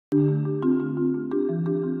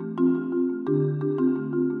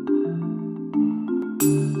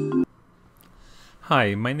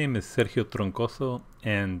Hi, my name is Sergio Troncoso,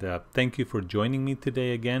 and thank you for joining me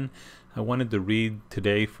today again. I wanted to read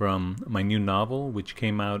today from my new novel, which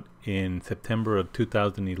came out in September of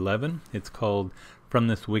 2011. It's called From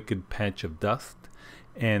This Wicked Patch of Dust,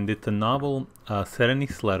 and it's a novel set in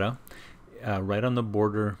Ysleta, right on the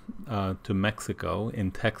border to Mexico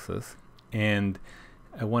in Texas. And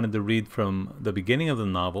I wanted to read from the beginning of the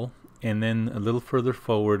novel and then a little further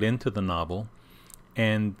forward into the novel,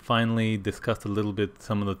 and finally discussed a little bit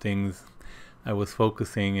some of the things I was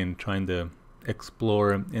focusing and trying to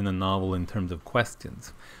explore in the novel in terms of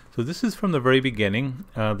questions. So this is from the very beginning.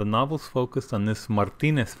 The novel's focused on this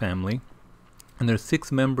Martinez family, and there's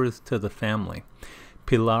 6 members to the family.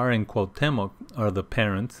 Pilar and Cuauhtemoc are the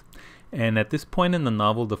parents, and at this point in the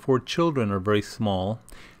novel, the 4 children are very small.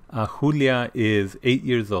 Julia is 8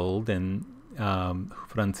 years old, and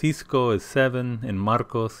Francisco is 7, and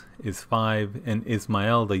Marcos is 5, and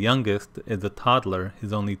Ismael, the youngest, is a toddler.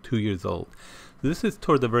 He's only 2 years old. So this is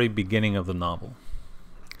toward the very beginning of the novel.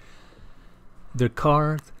 Their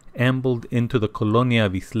cars ambled into the colonia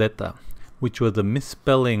of Ysleta, which was a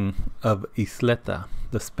misspelling of Ysleta,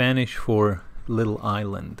 the Spanish for little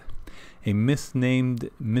island, a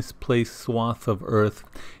misnamed, misplaced swath of earth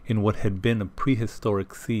in what had been a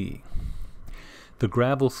prehistoric sea. The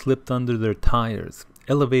gravel slipped under their tires.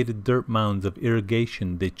 Elevated dirt mounds of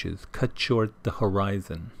irrigation ditches cut short the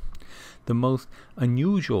horizon. The most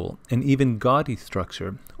unusual and even gaudy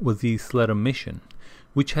structure was the Ysleta mission,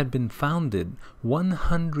 which had been founded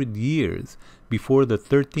 100 years before the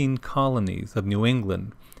 13 colonies of New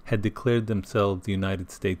England had declared themselves the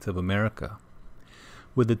United States of America.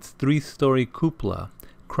 With its 3-story cupola,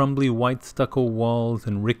 crumbly white stucco walls,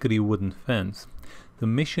 and rickety wooden fence, the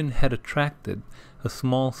mission had attracted a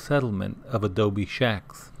small settlement of adobe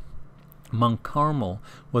shacks. Mount Carmel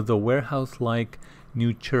was a warehouse-like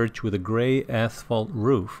new church with a gray asphalt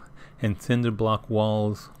roof and cinder block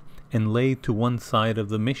walls, and lay to one side of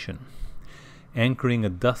the mission, anchoring a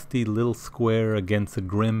dusty little square against a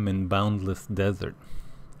grim and boundless desert.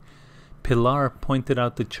 Pilar pointed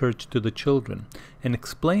out the church to the children and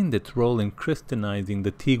explained its role in Christianizing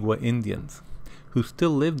the Tigua Indians, who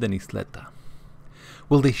still lived in Ysleta.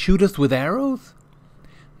 "Will they shoot us with arrows?"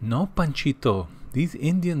 "No, Panchito, these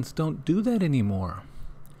Indians don't do that anymore."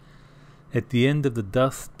 At the end of the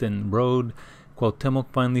dust and road, Cuauhtemoc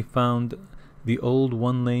finally found the old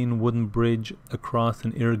 1-lane wooden bridge across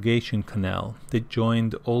an irrigation canal that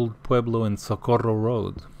joined Old Pueblo and Socorro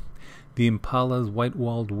roads. The Impala's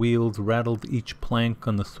white-walled wheels rattled each plank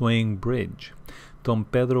on the swaying bridge. Don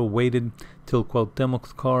Pedro waited till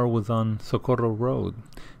Cuauhtemoc's car was on Socorro Road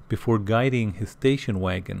before guiding his station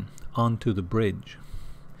wagon onto the bridge.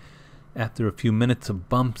 After a few minutes of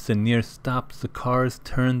bumps and near stops, the cars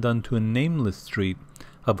turned onto a nameless street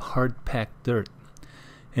of hard-packed dirt.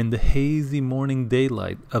 In the hazy morning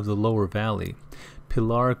daylight of the lower valley,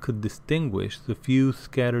 Pilar could distinguish the few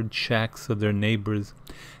scattered shacks of their neighbors,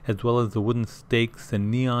 as well as the wooden stakes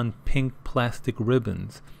and neon pink plastic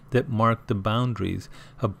ribbons that marked the boundaries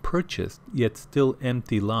of purchased yet still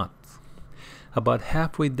empty lots. About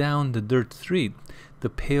halfway down the dirt street, the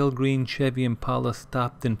pale green Chevy Impala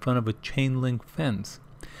stopped in front of a chain-link fence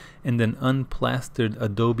and an unplastered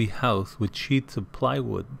adobe house with sheets of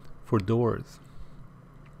plywood for doors.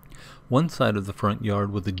 One side of the front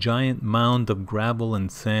yard was a giant mound of gravel and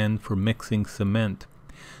sand for mixing cement.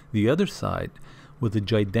 The other side was a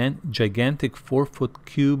gigantic 4-foot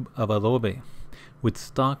cube of adobe, with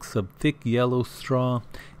stalks of thick yellow straw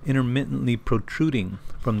intermittently protruding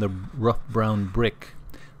from the rough brown brick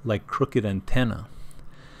like crooked antennae.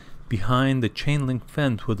 Behind the chain-link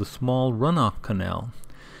fence was a small runoff canal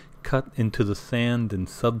cut into the sand and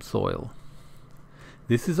subsoil.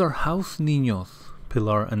 "This is our house, niños,"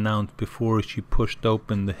 Pilar announced before she pushed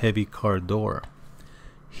open the heavy car door.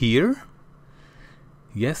 "Here?"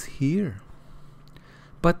 "Yes, here."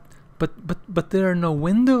 But there are no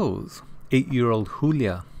windows," 8-year-old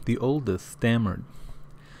Julia, the oldest, stammered.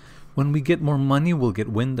 "When we get more money, we'll get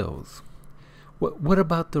windows." What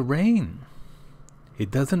about the rain?" "It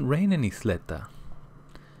doesn't rain in Ysleta."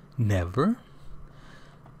 "Never?"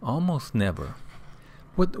 "Almost never."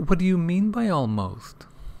 What do you mean by almost?"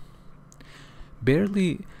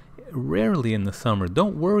 Rarely in the summer.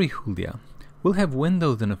 Don't worry, Julia. We'll have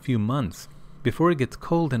windows in a few months, before it gets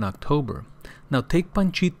cold in October. Now take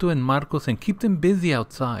Panchito and Marcos and keep them busy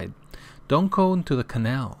outside. Don't go into the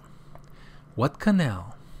canal." "What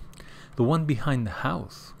canal?" "The one behind the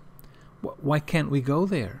house." Why can't we go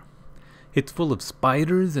there?" "It's full of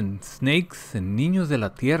spiders and snakes and niños de la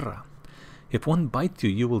tierra. If one bites you,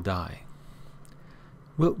 you will die."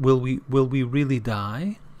 Will we really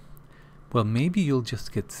die?" Well, maybe you'll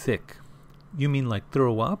just get sick. You mean like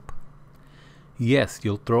throw up? Yes,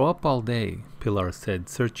 you'll throw up all day, Pilar said,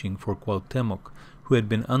 searching for Cuauhtemoc, who had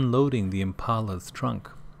been unloading the Impala's trunk.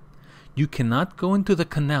 You cannot go into the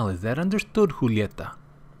canal, is that understood, Ysleta?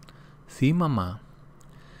 Si, Mama.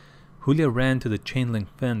 Julia ran to the chain-link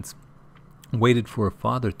fence, waited for her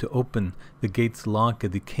father to open the gate's lock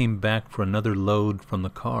as he came back for another load from the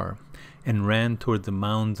car, and ran toward the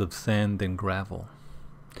mounds of sand and gravel.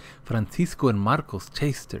 Francisco and Marcos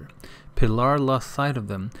chased her. Pilar lost sight of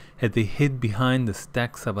them as they hid behind the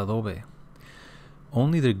stacks of adobe.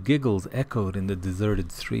 Only their giggles echoed in the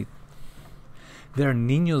deserted street. There are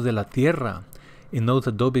niños de la tierra in those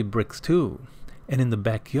adobe bricks too, and in the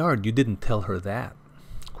backyard. You didn't tell her that,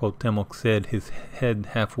 Cuauhtemoc said, his head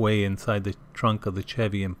halfway inside the trunk of the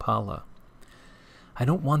Chevy Impala. I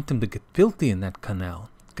don't want them to get filthy in that canal.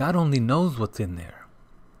 God only knows what's in there.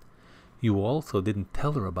 You also didn't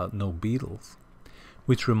tell her about no beetles.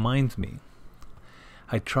 Which reminds me,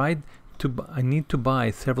 I need to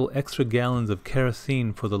buy several extra gallons of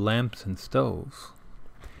kerosene for the lamps and stoves.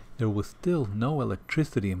 There was still no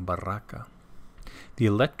electricity in Barraca. The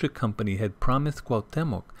electric company had promised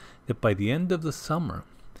Cuauhtemoc that by the end of the summer,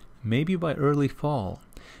 maybe by early fall,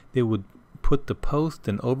 they would put the post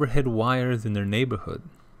and overhead wires in their neighborhood.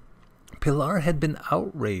 Pilar had been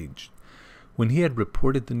outraged when he had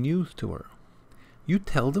reported the news to her. You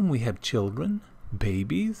tell them we have children?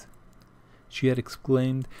 Babies? She had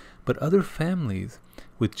exclaimed, but other families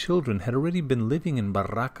with children had already been living in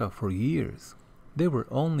Barraca for years. They were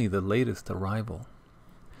only the latest arrival.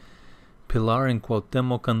 Pilar and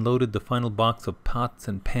Cuauhtemoc unloaded the final box of pots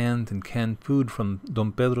and pans and canned food from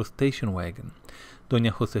Don Pedro's station wagon.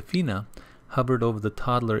 Doña Josefina hovered over the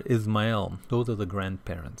toddler Ismael. Those are the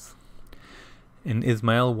grandparents. And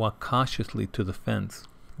Ismael walked cautiously to the fence,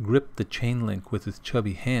 gripped the chain link with his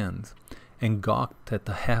chubby hands, and gawked at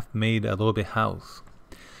the half-made adobe house.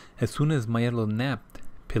 As soon as Mayelo napped,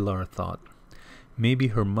 Pilar thought, maybe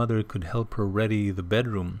her mother could help her ready the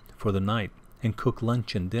bedroom for the night and cook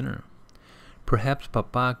lunch and dinner. Perhaps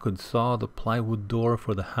Papa could saw the plywood door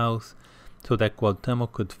for the house so that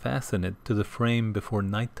Cuauhtemoc could fasten it to the frame before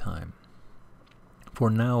nighttime. For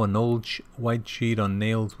now an old white sheet on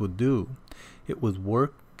nails would do. It was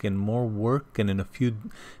work and more work, and in a few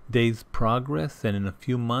days progress, and in a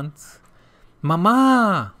few months...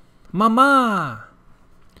 Mama! Mama!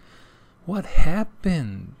 What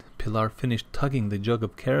happened? Pilar finished tugging the jug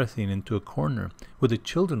of kerosene into a corner where the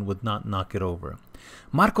children would not knock it over.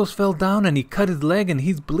 Marcos fell down and he cut his leg and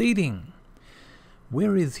he's bleeding.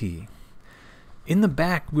 Where is he? In the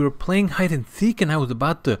back. We were playing hide and seek and I was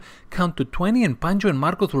about to count to 20 and Pancho and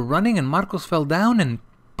Marcos were running and Marcos fell down and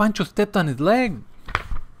Pancho stepped on his leg.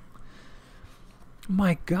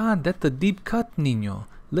 My God, that's a deep cut, Niño.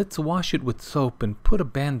 Let's wash it with soap and put a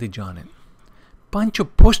bandage on it. Pancho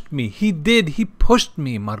pushed me. He did. He pushed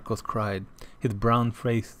me, Marcos cried, his brown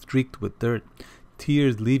face streaked with dirt,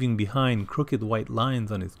 tears leaving behind crooked white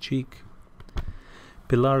lines on his cheek.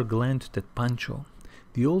 Pilar glanced at Pancho.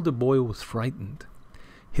 The older boy was frightened.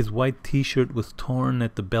 His white t-shirt was torn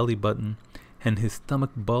at the belly button, and his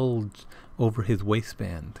stomach bulged over his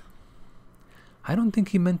waistband. I don't think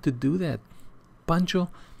he meant to do that. Pancho,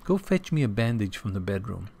 go fetch me a bandage from the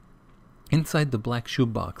bedroom. Inside the black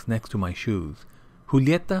shoebox next to my shoes.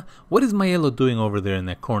 Ysleta, what is Mayelo doing over there in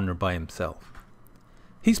that corner by himself?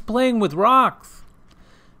 He's playing with rocks.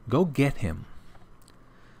 Go get him.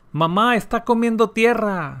 Mamá está comiendo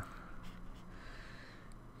tierra.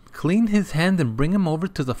 Clean his hand and bring him over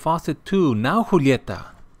to the faucet too. Now, Ysleta.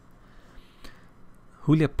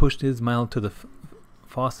 Julia pushed Ismael to the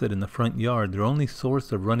faucet in the front yard, their only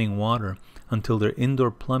source of running water, until their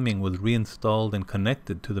indoor plumbing was reinstalled and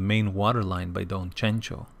connected to the main water line by Don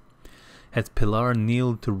Chencho. As Pilar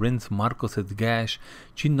kneeled to rinse Marcos's gash,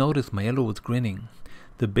 she noticed Mayelo was grinning.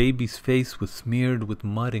 The baby's face was smeared with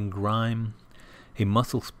mud and grime. A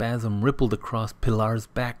muscle spasm rippled across Pilar's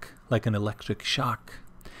back like an electric shock.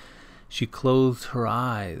 She closed her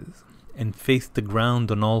eyes and faced the ground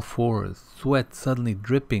on all fours, sweat suddenly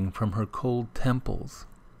dripping from her cold temples.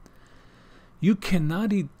 You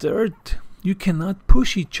cannot eat dirt. You cannot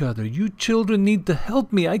push each other. You children need to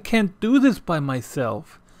help me. I can't do this by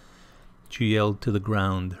myself. She yelled to the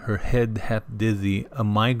ground, her head half dizzy. A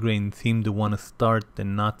migraine seemed to want to start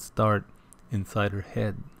and not start inside her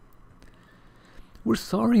head. We're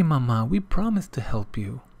sorry, Mama. We promised to help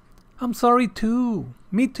you. I'm sorry too.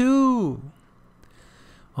 Me too.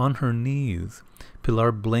 On her knees,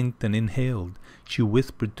 Pilar blinked and inhaled. She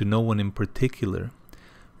whispered to no one in particular.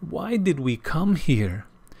 Why did we come here?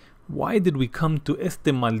 Why did we come to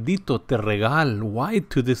este maldito terregal? Why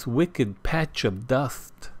to this wicked patch of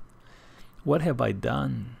dust? What have I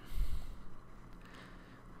done?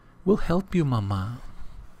 We'll help you, Mama.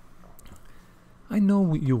 I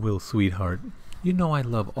know you will, sweetheart. You know I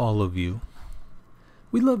love all of you.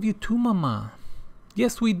 We love you too, Mama.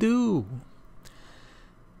 Yes, we do.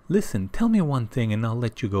 Listen, tell me one thing and I'll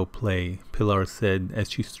let you go play, Pilar said as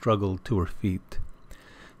she struggled to her feet.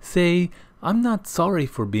 Say, I'm not sorry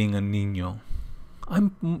for being a niño.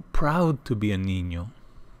 I'm proud to be a niño.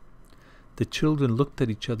 The children looked at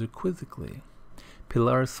each other quizzically.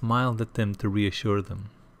 Pilar smiled at them to reassure them.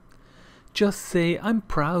 Just say, I'm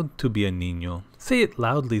proud to be a niño. Say it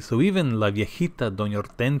loudly so even la viejita Doña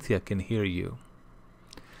Hortensia can hear you.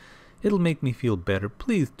 It'll make me feel better.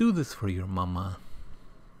 Please do this for your mama.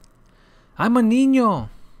 I'm a niño.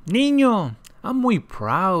 Niño. I'm muy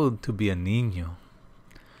proud to be a niño.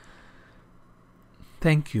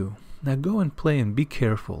 Thank you. Now go and play and be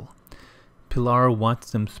careful. Pilar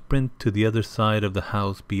watched them sprint to the other side of the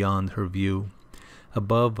house beyond her view.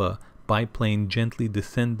 Above, a biplane gently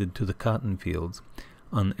descended to the cotton fields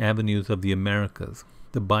on avenues of the Americas.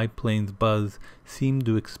 The biplane's buzz seemed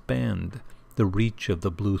to expand the reach of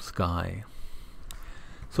the blue sky.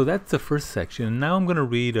 So that's the first section. And now I'm going to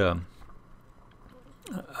read a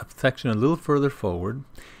section a little further forward,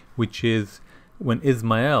 which is when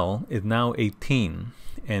Ismael is now 18.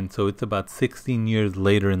 And so it's about 16 years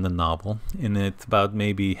later in the novel. And it's about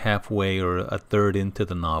maybe halfway or a third into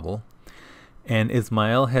the novel. And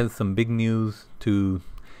Ismael has some big news to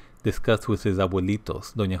discuss with his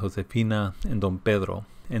abuelitos, Doña Josefina and Don Pedro.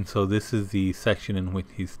 And so this is the section in which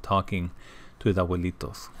he's talking to his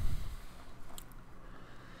abuelitos.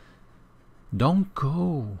 Don't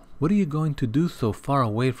go. What are you going to do so far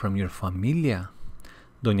away from your familia?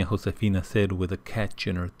 Doña Josefina said with a catch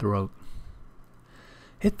in her throat.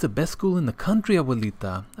 It's the best school in the country,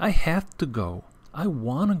 abuelita. I have to go. I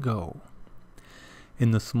want to go.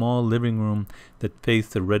 In the small living room that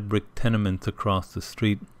faced the red brick tenements across the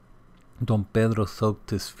street, Don Pedro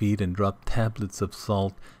soaked his feet and dropped tablets of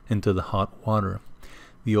salt into the hot water.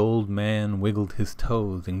 The old man wiggled his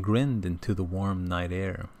toes and grinned into the warm night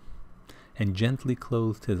air, and gently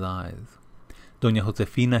closed his eyes. Doña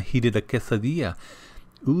Josefina heated a quesadilla,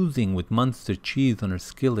 oozing with Munster cheese on her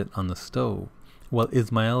skillet on the stove, while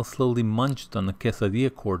Ismael slowly munched on the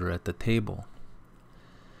quesadilla quarter at the table.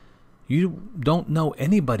 You don't know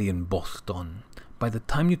anybody in Boston. By the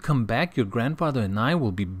time you come back, your grandfather and I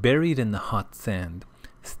will be buried in the hot sand.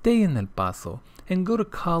 Stay in El Paso and go to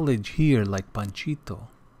college here like Panchito.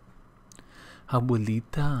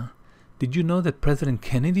 Abuelita, did you know that President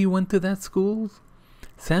Kennedy went to that school?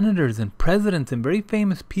 Senators and presidents and very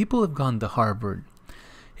famous people have gone to Harvard.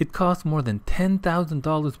 It costs more than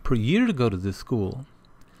 $10,000 per year to go to this school.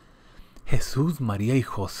 Jesús, María y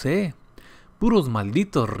José, puros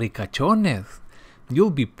malditos ricachones. You'll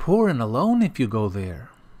be poor and alone if you go there.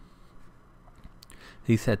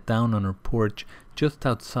 They sat down on her porch just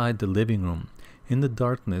outside the living room. In the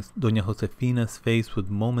darkness, Doña Josefina's face was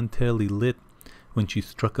momentarily lit when she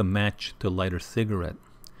struck a match to light her cigarette.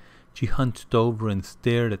 She hunched over and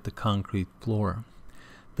stared at the concrete floor.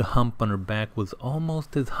 The hump on her back was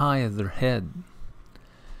almost as high as her head.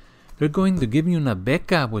 They're going to give me una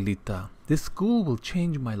beca, abuelita. This school will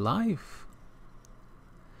change my life.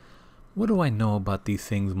 What do I know about these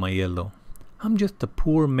things, Mayelo? I'm just a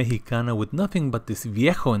poor Mexicana with nothing but this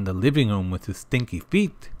viejo in the living room with his stinky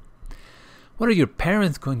feet. What are your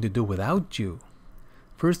parents going to do without you?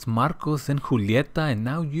 First Marcos, then Julieta, and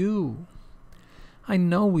now you. I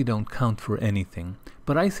know we don't count for anything,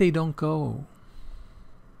 but I say don't go.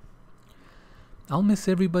 I'll miss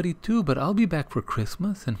everybody too, but I'll be back for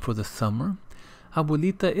Christmas and for the summer.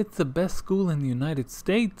 Abuelita, it's the best school in the United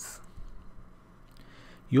States.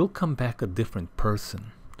 You'll come back a different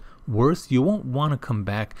person. Worse, you won't want to come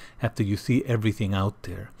back after you see everything out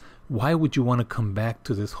there. Why would you want to come back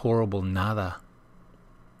to this horrible nada?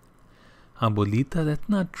 Abuelita, that's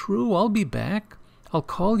not true. I'll be back. I'll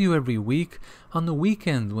call you every week, on the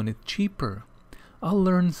weekends when it's cheaper. I'll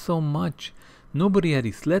learn so much. Nobody at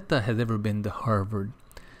Ysleta has ever been to Harvard.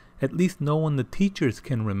 At least no one the teachers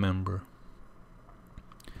can remember.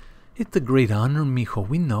 It's a great honor, mijo.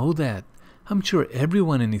 We know that. I'm sure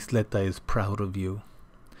everyone in Ysleta is proud of you.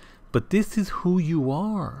 But this is who you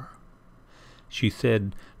are, she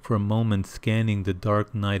said, for a moment scanning the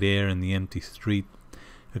dark night air and the empty street.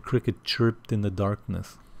 A cricket chirped in the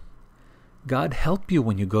darkness. God help you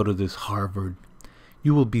when you go to this Harvard.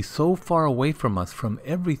 You will be so far away from us, from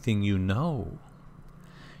everything you know.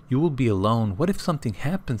 You will be alone. What if something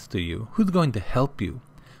happens to you? Who's going to help you?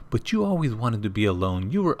 But you always wanted to be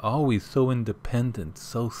alone. You were always so independent,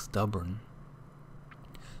 so stubborn.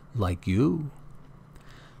 Like you.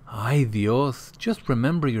 Ay Dios, just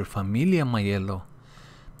remember your familia, Mayelo.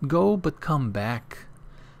 Go, but come back,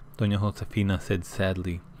 Doña Josefina said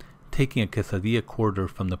sadly, taking a quesadilla quarter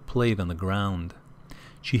from the plate on the ground.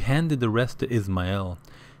 She handed the rest to Ismael.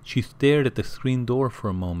 She stared at the screen door for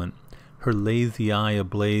a moment, her lazy eye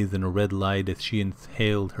ablaze in a red light as she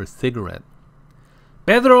inhaled her cigarette.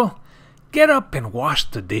 Pedro, get up and wash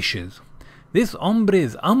the dishes. This hombre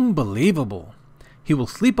is unbelievable. He will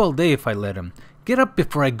sleep all day if I let him. Get up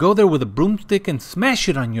before I go there with a broomstick and smash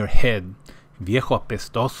it on your head, viejo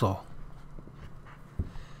apestoso.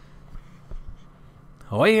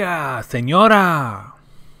 Oiga, señora,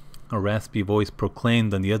 a raspy voice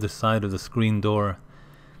proclaimed on the other side of the screen door.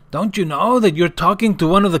 Don't you know that you're talking to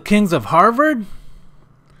one of the kings of Harvard?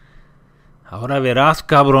 Ahora verás,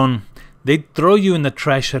 cabrón. They'd throw you in the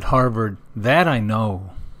trash at Harvard. That I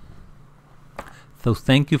know. So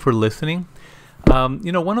thank you for listening.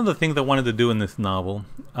 One of the things I wanted to do in this novel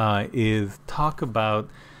is talk about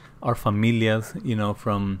our familias,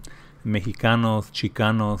 from Mexicanos,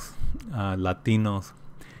 Chicanos, Latinos,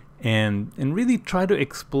 and really try to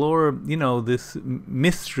explore, this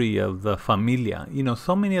mystery of the familia.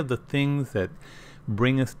 So many of the things that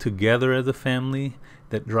bring us together as a family,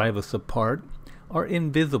 that drive us apart, are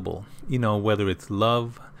invisible, whether it's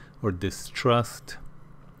love or distrust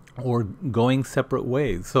or going separate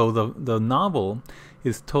ways. So the novel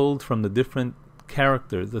is told from the different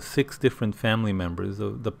characters, the 6 different family members,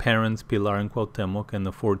 the parents, Pilar and Cuauhtemoc, and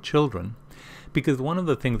the 4 children. Because one of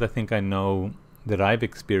the things I think I know that I've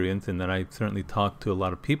experienced and that I've certainly talked to a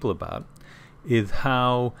lot of people about is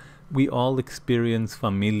how we all experience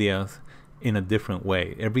familias in a different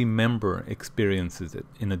way. Every member experiences it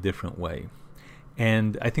in a different way.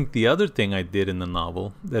 And I think the other thing I did in the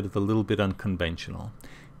novel that is a little bit unconventional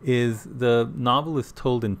is the novel is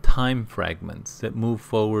told in time fragments that move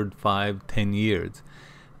forward 5-10 years.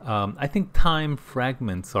 I think time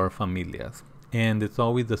fragments our familias, and it's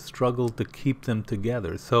always a struggle to keep them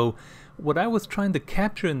together. So what I was trying to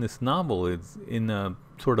capture in this novel is, in a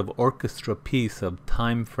sort of orchestra piece of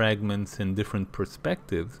time fragments and different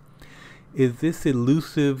perspectives, is this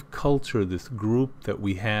elusive culture, this group that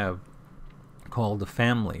we have called a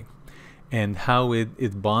family, and how it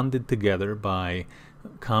is bonded together by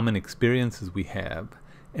common experiences we have,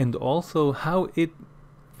 and also how it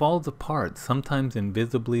falls apart, sometimes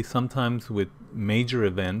invisibly, sometimes with major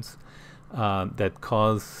events that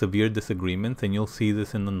cause severe disagreements. And you'll see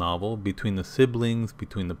this in the novel, between the siblings,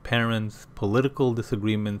 between the parents, political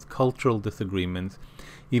disagreements, cultural disagreements,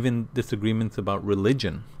 even disagreements about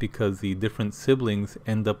religion, because the different siblings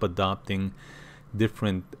end up adopting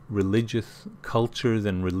different religious cultures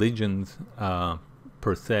and religions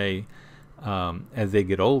per se as they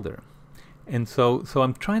get older. And so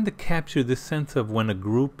I'm trying to capture this sense of when a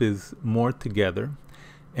group is more together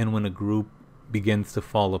and when a group begins to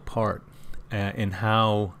fall apart, and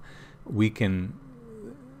how we can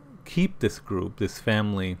keep this group, this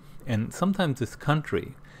family, and sometimes this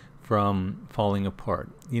country from falling apart.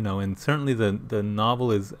 And certainly the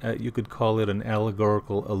novel is, you could call it an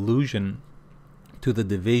allegorical allusion to the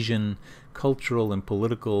division, cultural and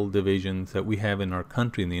political divisions that we have in our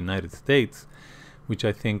country, in the United States, which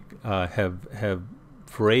I think have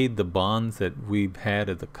frayed the bonds that we've had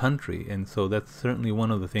as a country. And so that's certainly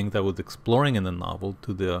one of the things I was exploring in the novel,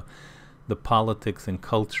 to the politics and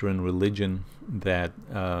culture and religion that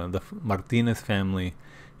the Martinez family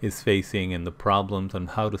is facing, and the problems on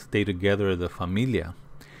how to stay together as a familia.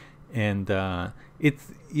 And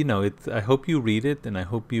it's I hope you read it, and I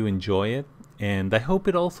hope you enjoy it. And I hope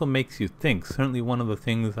it also makes you think. Certainly one of the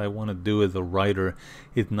things I want to do as a writer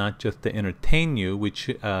is not just to entertain you,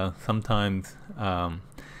 which sometimes, goes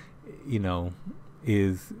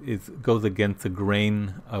against the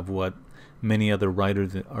grain of what many other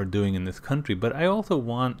writers are doing in this country. But I also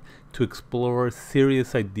want to explore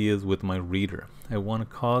serious ideas with my reader. I want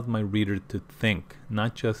to cause my reader to think,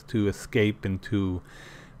 not just to escape into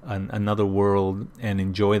another world and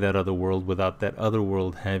enjoy that other world without that other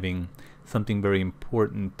world having something very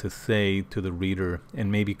important to say to the reader, and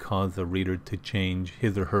maybe cause the reader to change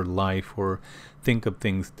his or her life or think of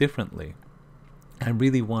things differently. I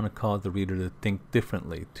really want to cause the reader to think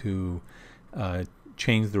differently, to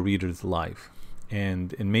change the reader's life.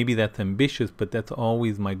 And maybe that's ambitious, but that's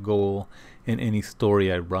always my goal in any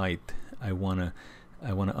story I write. I want to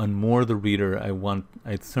unmoor the reader.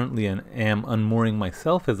 I certainly am unmooring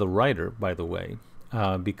myself as a writer, by the way.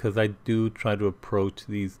 Because I do try to approach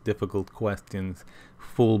these difficult questions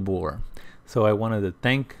full bore. So I wanted to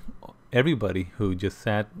thank everybody who just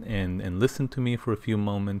sat and listened to me for a few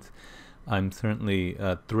moments. I'm certainly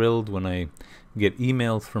thrilled when I get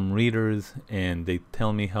emails from readers and they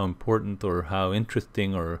tell me how important or how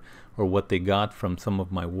interesting or what they got from some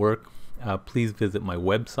of my work. Please visit my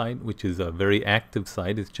website, which is a very active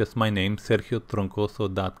site. It's just my name,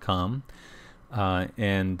 sergiotroncoso.com.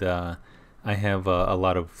 And I have a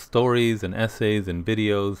lot of stories and essays and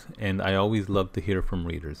videos, and I always love to hear from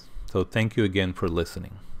readers. So thank you again for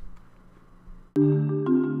listening.